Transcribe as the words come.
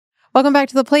Welcome back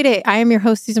to the Playdate. I am your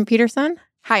host, Susan Petersen.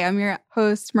 Hi, I'm your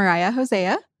host, Mariah,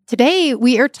 Hosea. Today,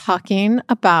 we are talking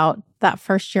about that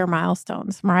first year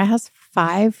milestones. Mariah has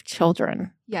 5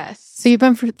 children. Yes. So you've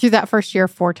been through that first year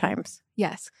 4 times.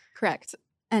 Yes, correct.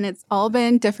 And it's all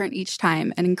been different each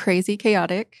time and crazy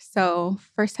chaotic. So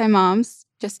first-time moms,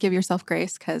 just give yourself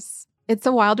grace because it's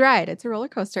a wild ride. It's a roller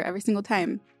coaster every single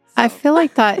time. So. I feel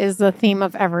like that is the theme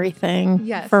of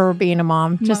everything for being a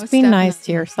mom. Just be nice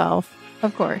to yourself.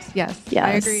 Of course. Yes. Yes.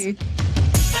 I agree.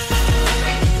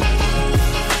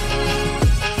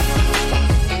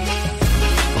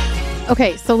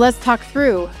 Okay, so let's talk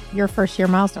through your first year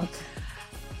milestones.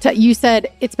 You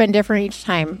said it's been different each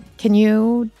time. Can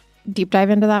you deep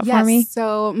dive into that for me?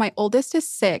 So my oldest is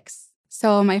 6.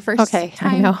 So my first time.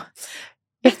 I know.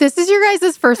 If this is your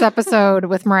guys' first episode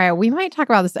with Mariah, we might talk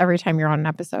about this every time you're on an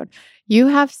episode. You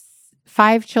have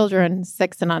 5 children,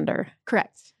 6 and under.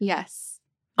 Correct. Yes.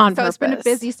 On so purpose. It's been a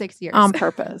busy 6 years. On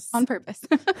purpose. On purpose.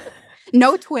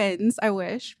 No twins, I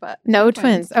wish, but no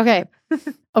twins. Okay.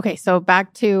 Okay, so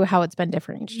back to how it's been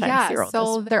different each time. Yeah,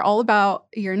 so they're all about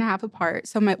a year and a half apart.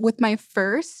 So with my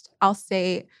first, I'll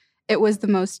say it was the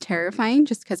most terrifying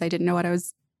just because I didn't know what I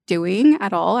was doing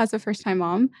at all as a first-time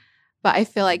mom. But I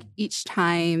feel like each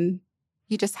time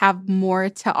you just have more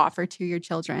to offer to your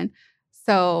children.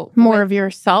 So more of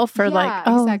yourself or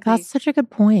exactly. That's such a good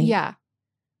point. Yeah.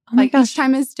 Oh my gosh. Each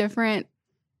time is different.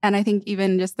 And I think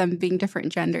even just them being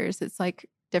different genders, it's like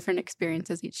different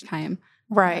experiences each time.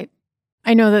 Right.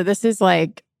 I know that this is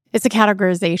it's a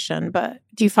categorization, but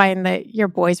do you find that your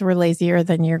boys were lazier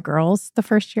than your girls the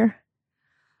first year?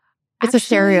 It's a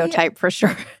stereotype for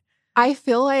sure. I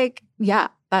feel like, yeah,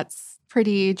 that's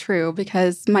pretty true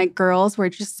because my girls were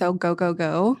just so go, go,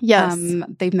 go. Yes.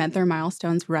 They met their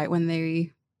milestones right when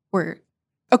they were,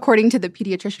 according to the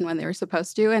pediatrician, when they were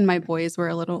supposed to. And my boys were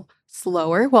a little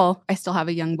slower. Well, I still have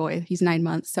a young boy. He's 9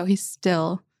 months, so he's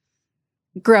still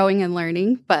growing and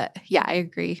learning. But yeah, I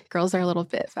agree. Girls are a little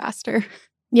bit faster.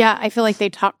 Yeah, I feel like they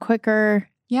talk quicker.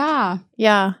 Yeah.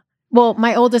 Yeah. Well,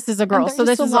 my oldest is a girl, so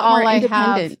this is all I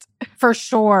have. For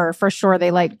sure. For sure.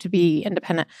 They like to be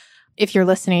independent. If you're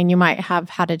listening, you might have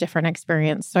had a different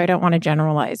experience. So I don't want to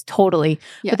generalize totally.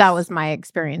 Yes. But that was my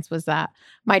experience, was that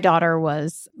my daughter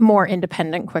was more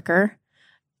independent quicker.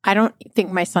 I don't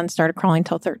think my son started crawling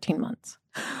till 13 months.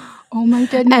 Oh my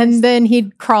goodness. And then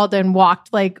he crawled and walked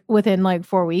within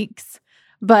 4 weeks.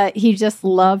 But he just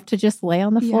loved to just lay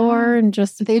on the floor and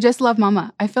They just love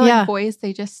mama. I feel like boys,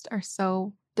 they just are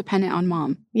so dependent on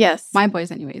mom. Yes. My boys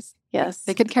anyways. Yes.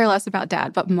 They could care less about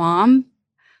dad. But mom,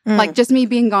 just me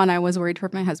being gone, I was worried for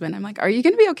my husband. I'm like, are you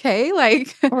going to be okay?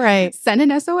 Right. Send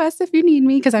an SOS if you need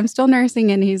me because I'm still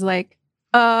nursing. And he's like,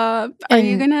 are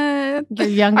you going to... Your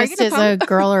youngest is a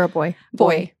girl or a boy?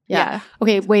 Boy. Yeah.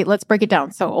 Okay, wait, let's break it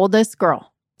down. So oldest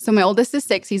girl. So my oldest is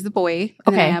 6. He's the boy.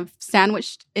 And then I have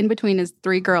sandwiched in between is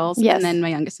 3 girls. Yes. And then my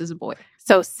youngest is a boy.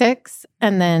 So 6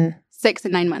 and then... 6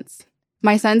 and 9 months.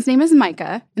 My son's name is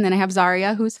Micah. And then I have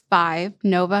Zaria, who's 5.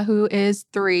 Nova, who is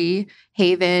 3.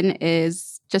 Haven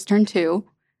is just turned 2.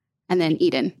 And then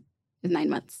Eden is 9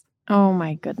 months. Oh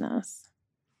my goodness.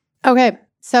 Okay.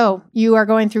 So you are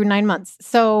going through 9 months.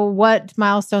 So what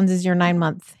milestones is your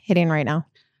 9-month hitting right now?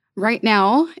 Right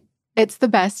now, it's the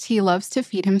best. He loves to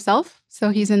feed himself. So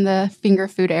he's in the finger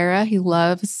food era. He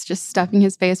loves just stuffing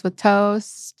his face with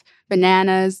toast,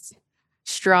 bananas,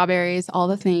 strawberries, all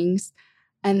the things.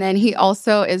 And then he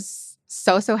also is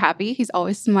so happy. He's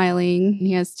always smiling.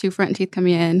 He has 2 front teeth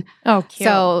coming in. Oh, cute.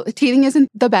 So teething isn't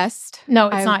the best. No,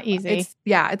 it's not easy.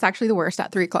 It's actually the worst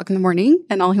at 3 o'clock in the morning.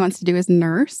 And all he wants to do is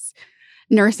nurse.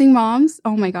 Nursing moms,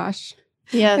 oh my gosh.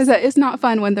 Yes. It's not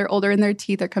fun when they're older and their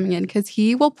teeth are coming in because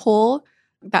he will pull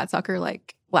that sucker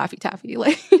like Laffy Taffy.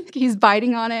 He's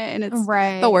biting on it and it's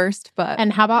the worst. But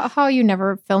and how about how you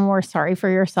never feel more sorry for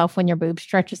yourself when your boob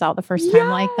stretches out the first time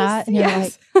like that? And you're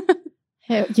like,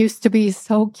 it used to be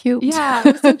so cute. Yeah,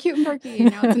 it was so cute and perky.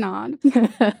 No, it's not.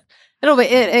 It'll be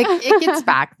it gets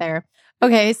back there.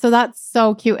 Okay, so that's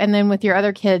so cute. And then with your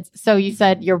other kids, so you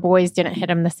said your boys didn't hit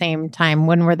them the same time.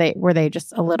 When were they? Were they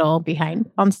just a little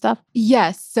behind on stuff?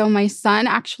 Yes. So my son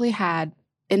actually had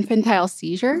infantile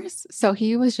seizures. So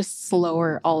he was just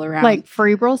slower all around. Like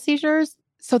cerebral seizures?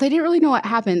 So they didn't really know what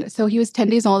happened. So he was 10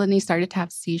 days old and he started to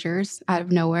have seizures out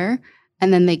of nowhere.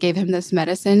 And then they gave him this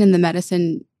medicine. And the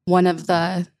medicine, one of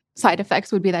the side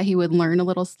effects would be that he would learn a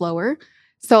little slower.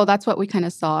 So that's what we kind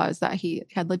of saw is that he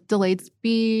had delayed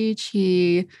speech.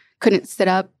 He couldn't sit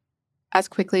up as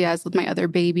quickly as with my other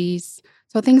babies.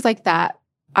 So things like that,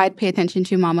 I'd pay attention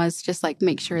to. Mamas, just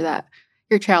make sure that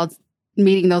your child's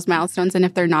meeting those milestones. And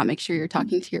if they're not, make sure you're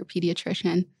talking to your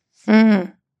pediatrician.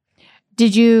 Mm.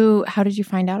 How did you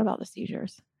find out about the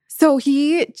seizures? So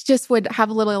he just would have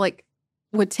a little,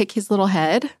 would tick his little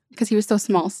head because he was so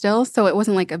small still. So it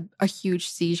wasn't like a huge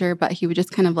seizure, but he would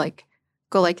just kind of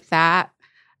go like that.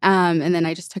 And then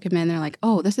I just took him in. They're like,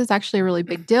 oh, this is actually a really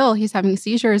big deal. He's having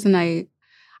seizures. And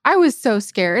I was so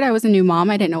scared. I was a new mom.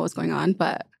 I didn't know what was going on.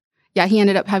 But yeah, he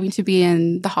ended up having to be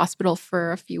in the hospital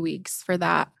for a few weeks for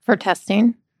that. For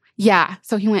testing? Yeah.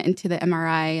 So he went into the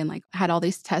MRI and had all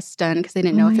these tests done because they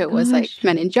didn't know if it was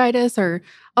meningitis or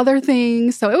other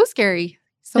things. So it was scary.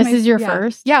 So this is your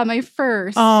first? Yeah, my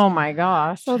first. Oh my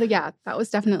gosh. So that was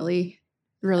definitely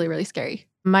really, really scary.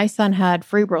 My son had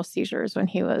febrile seizures when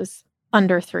he was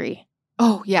under 3.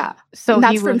 Oh, yeah. So and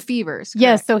that's from fevers. Yes.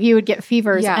 Yeah, so he would get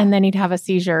fevers and then he'd have a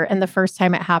seizure. And the first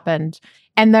time it happened,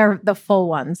 and they're the full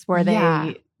ones where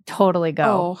they totally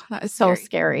go. Oh, that is so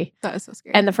scary. That is so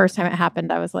scary. And the first time it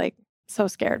happened, I was so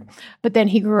scared. But then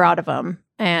he grew out of them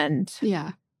and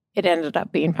it ended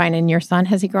up being fine. And your son,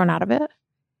 has he grown out of it?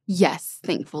 Yes,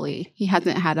 thankfully. He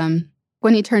hasn't had them.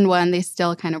 When he turned 1, they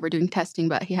still kind of were doing testing,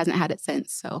 but he hasn't had it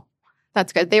since. So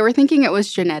that's good. They were thinking it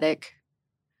was genetic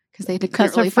because they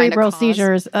couldn't really find a cause.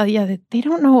 Seizures. They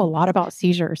don't know a lot about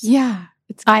seizures. Yeah.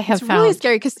 It's found really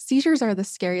scary because seizures are the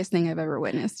scariest thing I've ever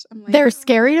witnessed. They're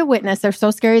scary to witness. They're so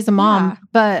scary as a mom,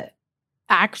 but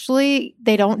actually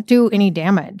they don't do any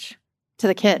damage to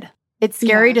the kid. It's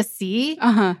scary to see.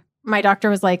 My doctor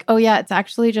was like, oh yeah, it's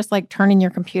actually just turning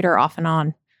your computer off and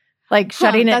on.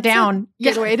 Shutting it down.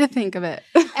 Good way to think of it.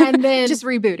 And then just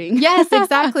rebooting. Yes,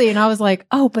 exactly. And I was like,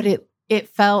 oh, but it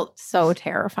felt so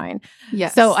terrifying.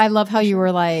 Yes. So I love how you were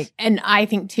and I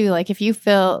think too, if you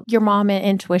feel your mom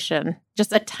intuition,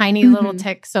 just a tiny little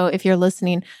tick. So if you're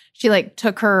listening, she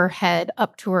took her head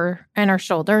up to her and her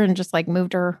shoulder and just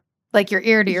moved her your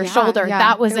ear to your shoulder. Yeah.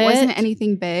 That was it. It wasn't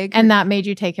anything big. And that made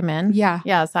you take him in. Yeah.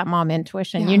 Yeah. It's that mom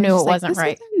intuition. You knew it wasn't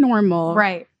right. This isn't normal.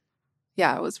 Right.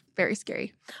 Yeah. It was very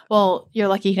scary. Well, you're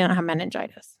lucky he didn't have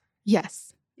meningitis.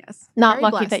 Yes. Not very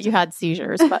lucky blessed. That you had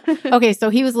seizures, but okay. So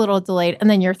he was a little delayed. And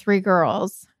then your 3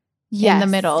 girls in the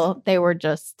middle, they were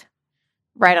just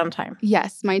right on time.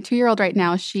 Yes. My 2-year-old right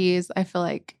now, she's, I feel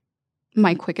like,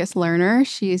 my quickest learner.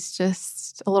 She's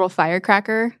just a little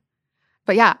firecracker.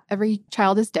 But yeah, every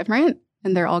child is different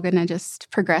and they're all going to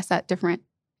just progress at different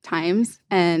times.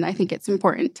 And I think it's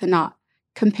important to not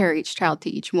compare each child to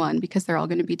each one because they're all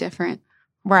going to be different.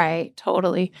 Right.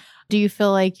 Totally. Do you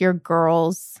feel like your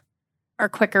girls are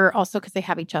quicker also because they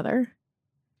have each other?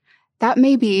 That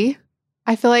may be.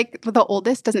 I feel like the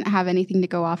oldest doesn't have anything to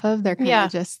go off of. They're kind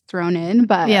of just thrown in.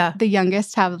 But the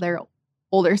youngest have their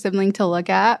older sibling to look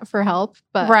at for help.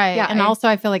 But right. Yeah, and also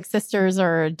I feel like sisters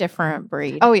are a different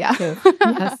breed. Oh, yeah. Too.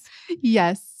 Yes.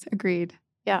 Yes. Agreed.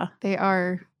 Yeah. They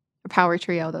are a power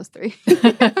trio, those 3.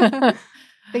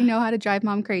 They know how to drive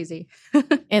mom crazy.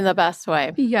 In the best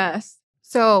way. Yes.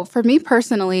 So for me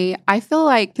personally, I feel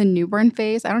like the newborn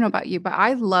phase, I don't know about you, but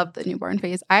I love the newborn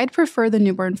phase. I'd prefer the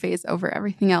newborn phase over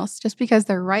everything else just because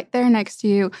they're right there next to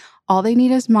you. All they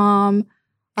need is mom.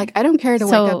 I don't care to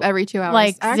wake up every 2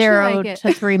 hours. 0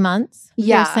 to 3 months?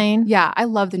 Yeah. You're saying? Yeah. I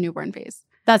love the newborn phase.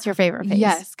 That's your favorite phase?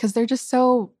 Yes. Because they're just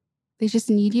they just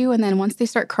need you. And then once they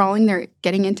start crawling, they're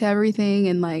getting into everything.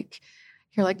 And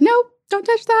you're like, nope, don't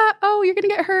touch that. Oh, you're going to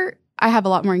get hurt. I have a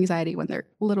lot more anxiety when they're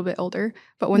a little bit older.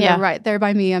 But when they're right there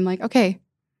by me, I'm like, okay,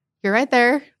 you're right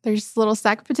there. There's just a little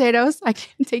sack of potatoes. I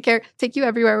can take you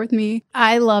everywhere with me.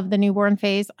 I love the newborn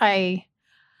phase. I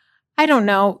don't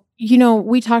know.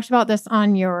 We talked about this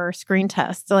on your screen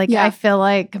test. I feel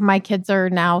like my kids are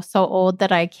now so old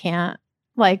that I can't,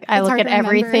 I look at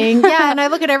everything. Yeah. And I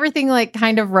look at everything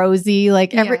kind of rosy,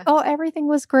 everything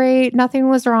was great. Nothing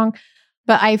was wrong.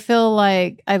 But I feel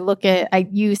like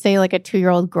you say a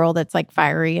 2-year-old girl that's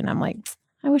fiery. And I'm like,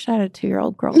 I wish I had a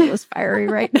 2-year-old girl that was fiery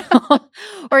right now.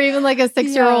 Or even a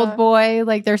 6-year-old boy,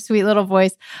 their sweet little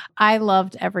voice. I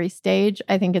loved every stage.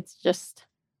 I think it's just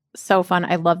so fun.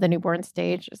 I love the newborn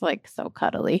stage. It's so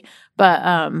cuddly.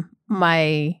 But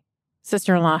my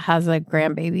sister-in-law has a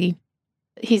grandbaby.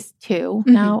 He's 2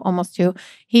 now, almost 2.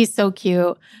 He's so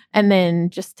cute. And then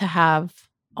just to have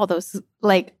all those,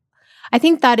 I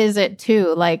think that is it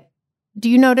too. Do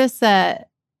you notice that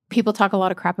people talk a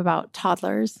lot of crap about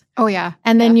toddlers? Oh, yeah.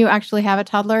 And then you actually have a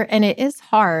toddler and it is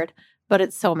hard, but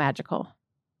it's so magical.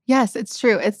 Yes, it's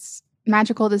true. It's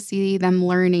magical to see them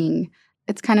learning.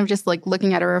 It's kind of just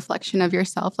looking at a reflection of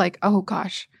yourself oh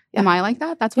gosh, Am I like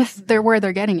that? That's where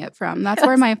they're getting it from. That's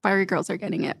where my fiery girls are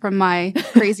getting it from, my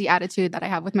crazy attitude that I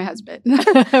have with my husband.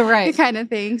 Right. Kind of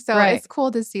thing. So it's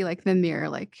cool to see like the mirror,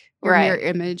 like your mirror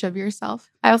image of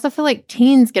yourself. I also feel like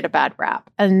teens get a bad rap.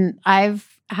 And I've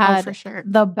had for sure.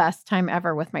 the best time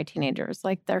ever with my teenagers.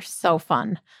 Like they're so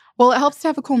fun. Well, it helps to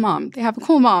have a cool mom. They have a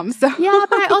cool mom. So yeah,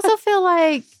 but I also feel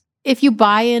like if you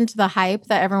buy into the hype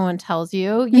that everyone tells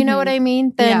you, you know what I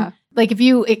mean? Then like if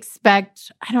you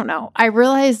expect, I don't know. I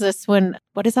realized this when,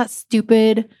 what is that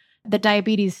stupid, the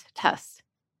diabetes test,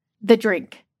 the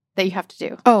drink that you have to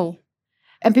do. Oh.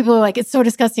 And people are like, it's so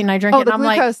disgusting. I drink it. And I'm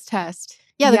like, glucose test.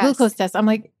 Yeah, the glucose test. I'm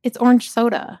like, it's orange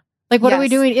soda. Like, what are we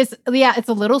doing? It's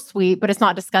a little sweet, but it's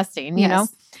not disgusting, you know?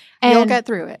 And you'll get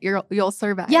through it. You'll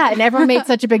survive. Yeah, and everyone made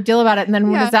such a big deal about it. And then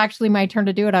when it was actually my turn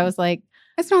to do it, I was like,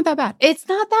 it's not that bad. It's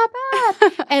not that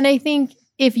bad. And I think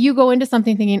if you go into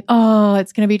something thinking, oh,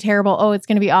 it's going to be terrible. Oh, it's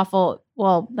going to be awful.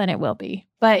 Well, then it will be.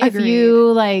 But if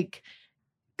you like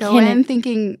go in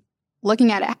thinking,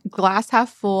 looking at it glass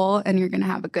half full, and you're going to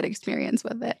have a good experience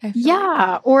with it.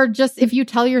 Yeah. Or just if you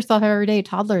tell yourself every day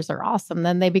toddlers are awesome,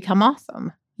 then they become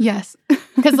awesome. Yes.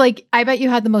 Because like, I bet you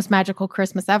had the most magical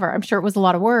Christmas ever. I'm sure it was a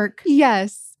lot of work.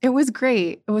 Yes. It was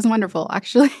great. It was wonderful,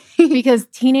 actually. Because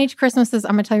teenage Christmases,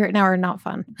 I'm going to tell you right now, are not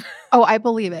fun. Oh, I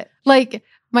believe it. Like,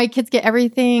 my kids get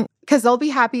everything. Because they'll be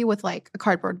happy with like a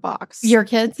cardboard box. Your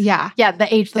kids? Yeah. Yeah,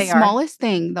 the age they are. The smallest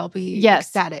thing, they'll be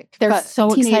ecstatic. They're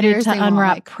so excited to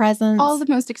unwrap presents. All the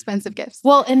most expensive gifts.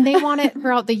 Well, and they want it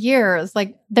throughout the years.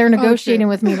 Like, they're negotiating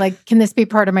with me, like, can this be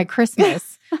part of my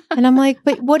Christmas? And I'm like,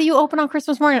 but what do you open on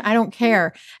Christmas morning? I don't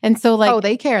care. And so like... Oh,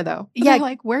 they care though. Yeah. They're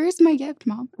like, where is my gift,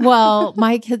 Mom? Well,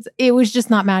 my kids, it was just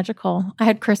not magical. I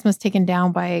had Christmas taken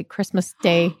down by Christmas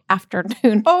Day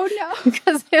afternoon. Oh no.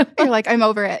 Because you're like, I'm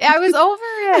over it. I was over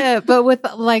it. But with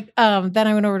like, then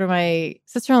I went over to my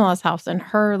sister-in-law's house and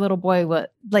her little boy was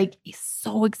like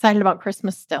so excited about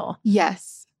Christmas still.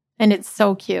 Yes. And it's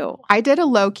so cute. I did a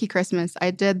low-key Christmas.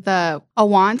 I did a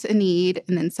want, a need,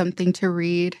 and then something to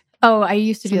read. Oh, I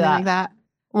used to do that. Like that.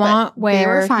 Want,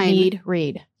 wear, need,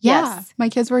 read. Yeah. Yes. My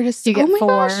kids were just, you get 4.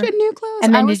 Gosh, new clothes.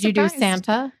 And then did you do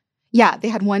Santa? Yeah, they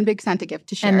had one big Santa gift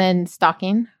to share. And then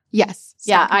stocking? Yes.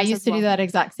 Yeah, I used to do that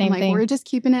exact same thing. We're just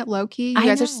keeping it low-key. You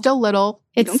guys are still little.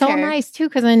 It's so nice, too,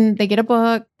 because then they get a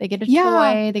book, they get a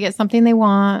toy, they get something they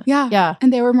want. Yeah. Yeah.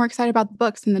 And they were more excited about the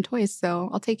books than the toys, so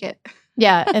I'll take it.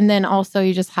 Yeah, and then also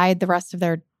you just hide the rest of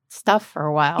their stuff for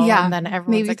a while. Yeah. And then everyone's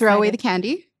maybe excited. Throw away the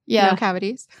candy. Yeah. No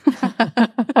cavities.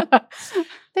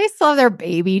 They still have their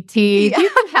baby teeth. Yeah. You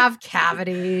can have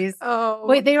cavities. Oh.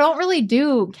 Wait, they don't really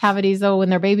do cavities, though, when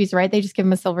they're babies, right? They just give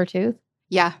them a silver tooth?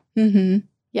 Yeah. Mm-hmm.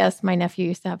 Yes, my nephew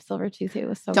used to have silver tooth. It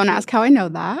was so Don't cute. ask how I know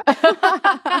that.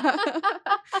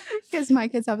 Because my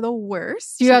kids have the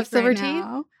worst. Do you have silver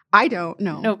teeth? I don't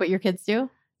know. No, but your kids do?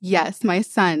 Yes, my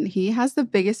son. He has the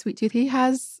biggest sweet tooth. He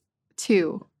has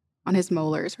 2 on his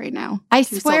molars right now. I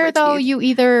swear, though, you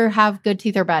either have good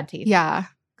teeth or bad teeth. Yeah.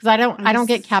 Because I don't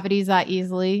get cavities that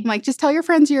easily. I'm like, just tell your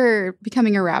friends you're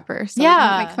becoming a rapper. So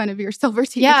yeah. Don't make fun of your silver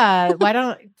teeth. Yeah. Why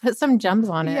don't put some gems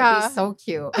on it? Yeah. It'd be so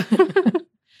cute.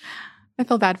 I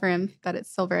feel bad for him that it's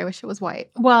silver. I wish it was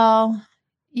white. Well,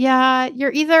 yeah.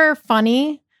 You're either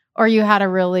funny or you had a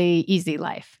really easy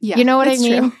life. Yeah, you know what I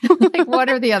mean? Like one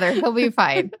or the other. He'll be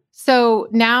fine. So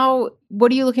now,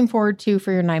 what are you looking forward to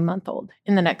for your 9-month-old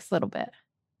in the next little bit?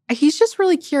 He's just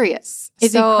really curious.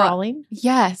 Is he crawling?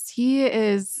 Yes, he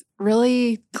is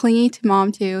really clingy to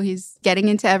Mom, too. He's getting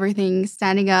into everything,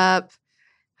 standing up.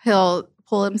 He'll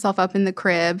pull himself up in the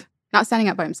crib. Not standing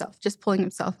up by himself, just pulling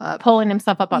himself up. Pulling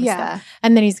himself up on stuff.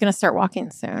 And then he's going to start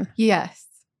walking soon. Yes.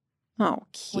 Oh,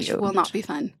 cute. Which will not be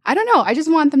fun. I don't know. I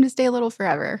just want them to stay little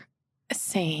forever.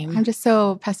 Same. I'm just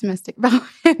so pessimistic about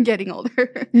him getting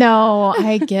older. No,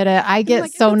 I get it. I get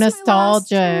like, so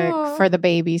nostalgic for the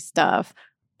baby stuff.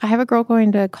 I have a girl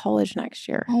going to college next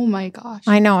year. Oh my gosh.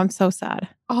 I know. I'm so sad.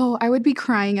 Oh, I would be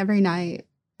crying every night.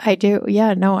 I do.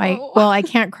 Yeah. No, I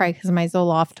can't cry because of my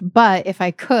Zoloft, but if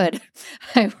I could,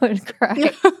 I would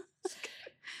cry.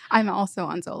 I'm also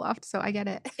on Zoloft, so I get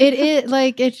it. It is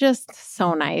like, it's just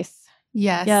so nice.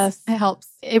 Yes. Yes. It helps.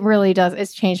 It really does.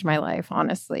 It's changed my life,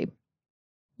 honestly.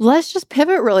 Let's just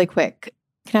pivot really quick.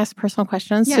 Can I ask personal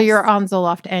questions? Yes. So you're on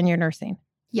Zoloft and you're nursing.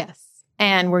 Yes.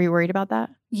 And were you worried about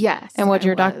that? Yes. And what did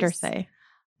your doctor say?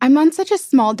 I'm on such a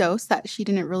small dose that she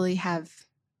didn't really have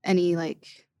any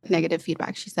like negative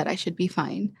feedback. She said I should be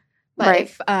fine. But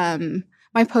if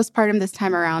my postpartum this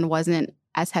time around wasn't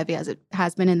as heavy as it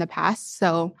has been in the past,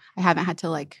 so I haven't had to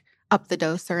like up the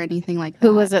dose or anything like that.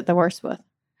 Who was it the worst with?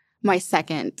 My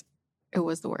second. It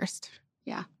was the worst.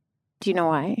 Yeah. Do you know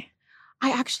why? I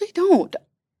actually don't.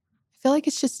 I feel like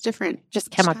it's just different.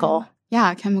 Just chemical.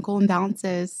 Yeah, chemical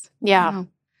imbalances. Yeah.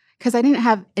 Because I didn't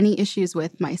have any issues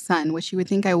with my son, which you would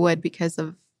think I would because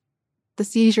of the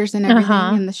seizures and everything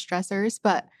and the stressors.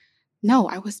 But no,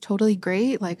 I was totally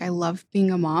great. Like, I loved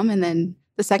being a mom. And then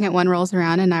the second one rolls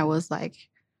around and I was like,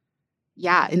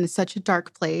 yeah, in such a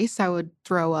dark place. I would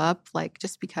throw up, like,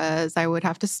 just because I would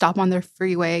have to stop on the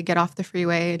freeway, get off the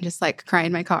freeway, and just like cry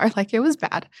in my car. Like, it was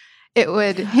bad. It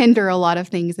would hinder a lot of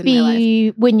things in my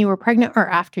life. When you were pregnant or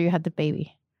after you had the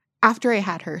baby? After I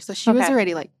had her. So she was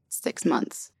already like 6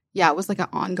 months. Yeah, it was like an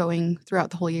ongoing throughout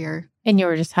the whole year. And you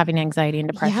were just having anxiety and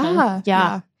depression?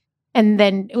 Yeah. And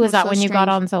then was that so when strange. You got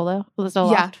on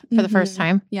Zoloft for the first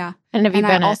time? Yeah. And have you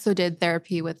been? I also did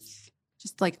therapy with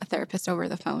just like a therapist over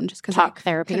the phone, just because talk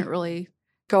therapy. Couldn't really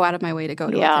go out of my way to go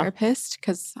to a therapist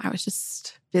because I was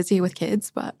just busy with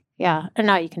kids. But yeah, and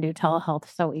now you can do telehealth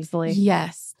so easily.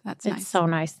 Yes, it's nice. So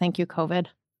nice. Thank you, COVID.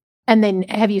 And then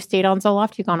have you stayed on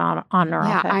Zoloft? You've gone on or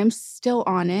off it? Yeah, I'm still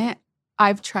on it.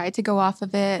 I've tried to go off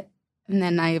of it, and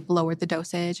then I've lowered the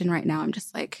dosage, and right now I'm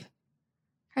just like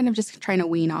kind of just trying to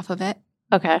wean off of it.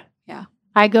 Okay. Yeah.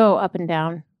 I go up and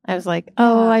down. I was like,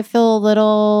 I feel a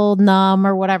little numb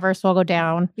or whatever, so I'll go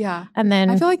down. Yeah. And then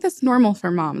I feel like that's normal for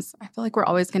moms. I feel like we're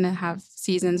always going to have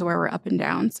seasons where we're up and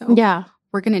down. So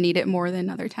we're going to need it more than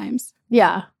other times.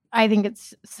 Yeah. I think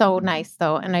it's so nice,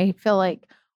 though. And I feel like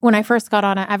when I first got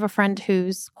on it, I have a friend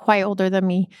who's quite older than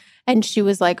me. And she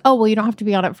was like, oh, well, you don't have to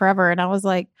be on it forever. And I was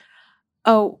like,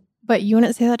 oh, but you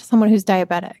wouldn't say that to someone who's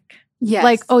diabetic. Yes.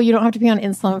 Like, oh, you don't have to be on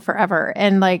insulin forever.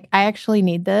 And like, I actually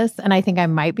need this. And I think I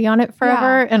might be on it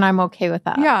forever. And I'm okay with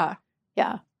that. Yeah.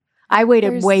 Yeah. I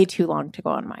waited way too long to go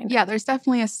on mine. Yeah. There's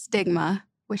definitely a stigma,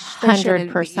 which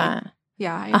 100%.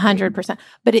 Yeah. 100%.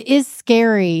 But it is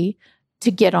scary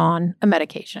to get on a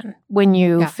medication when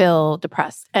you feel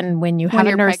depressed and when you have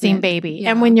a nursing baby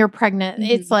and when you're pregnant.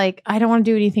 It's like, I don't want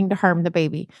to do anything to harm the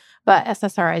baby. But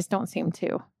SSRIs don't seem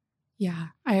to. Yeah,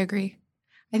 I agree.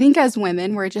 I think as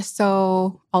women, we're just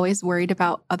so always worried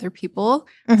about other people.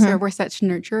 So we're such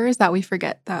nurturers that we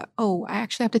forget that, I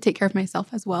actually have to take care of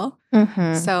myself as well.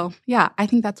 So yeah, I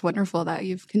think that's wonderful that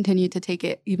you've continued to take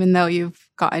it, even though you've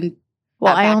gotten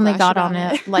I only got on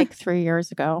it like 3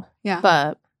 years ago. Yeah.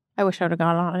 But I wish I would have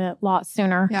gone on it a lot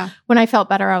sooner. Yeah. When I felt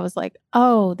better, I was like,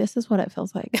 oh, this is what it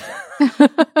feels like.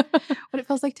 What it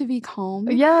feels like to be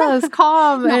calm. Yes,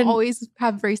 calm. And always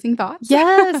have racing thoughts.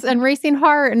 Yes, and racing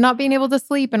heart and not being able to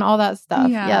sleep and all that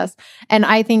stuff. Yeah. Yes. And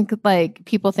I think like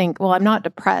people think, well, I'm not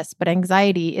depressed, but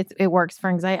anxiety, it works for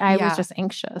anxiety. I was just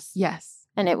anxious. Yes.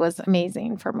 And it was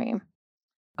amazing for me.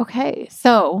 Okay.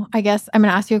 So I guess I'm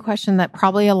going to ask you a question that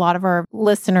probably a lot of our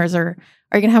listeners are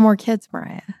you going to have more kids,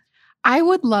 Mariah? I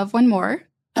would love one more,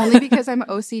 only because I'm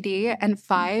OCD and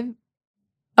 5.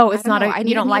 Oh, it's not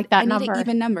you don't like that number. I need an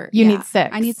even number. You need 6.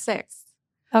 I need 6.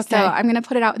 Okay. So I'm going to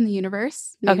put it out in the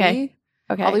universe. Maybe.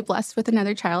 Okay. I'll be blessed with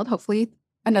another child, hopefully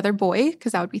another boy,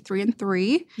 because that would be 3 and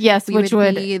 3. Yes, which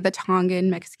would be the Tongan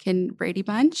Mexican Brady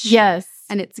Bunch. Yes.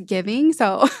 And it's giving.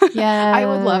 So I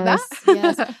would love that.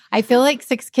 Yes. I feel like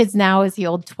 6 kids now is the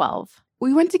old 12.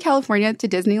 We went to California to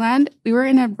Disneyland. We were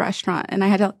in a restaurant and I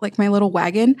had my little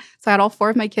wagon. So I had all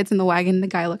 4 of my kids in the wagon. And the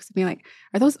guy looks at me like,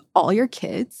 are those all your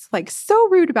kids? Like, so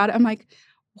rude about it. I'm like,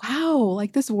 wow,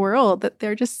 like this world that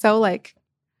they're just so like,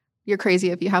 you're crazy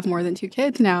if you have more than 2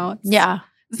 kids now.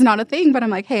 It's not a thing. But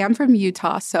I'm like, hey, I'm from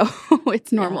Utah. So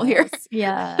it's normal here.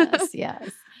 Yes.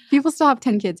 People still have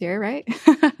 10 kids here, right?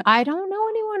 I don't know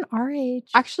anyone our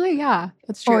age. Actually, yeah,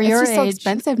 that's true. Or your it's just age. So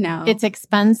expensive now. It's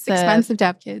expensive. It's expensive to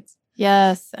have kids.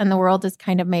 Yes. And the world is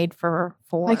kind of made for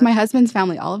 4. Like my husband's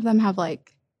family, all of them have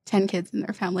like 10 kids in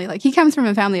their family. Like he comes from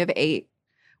a family of 8.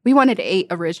 We wanted 8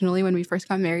 originally when we first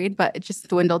got married, but it just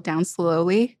dwindled down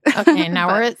slowly. Okay, now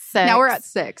we're at 6. Now we're at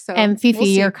 6. So and Fifi,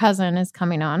 your cousin, is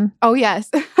coming on. Oh,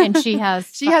 yes. And she has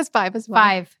 5 as well.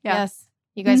 5. Yeah. Yes.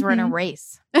 You guys were in a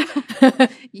race.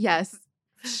 Yes.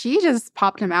 She just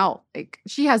popped him out. Like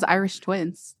she has Irish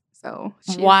twins. So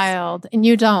wild. And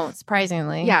you don't,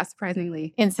 surprisingly. Yeah,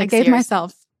 surprisingly. In 6 years. I gave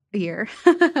myself a year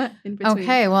in between.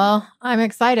 Okay, well, I'm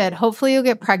excited. Hopefully you'll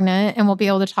get pregnant and we'll be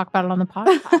able to talk about it on the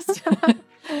podcast.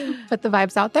 Put the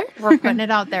vibes out there. We're putting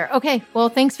it out there. Okay, well,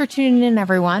 thanks for tuning in,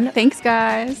 everyone. Thanks,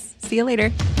 guys. See you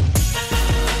later.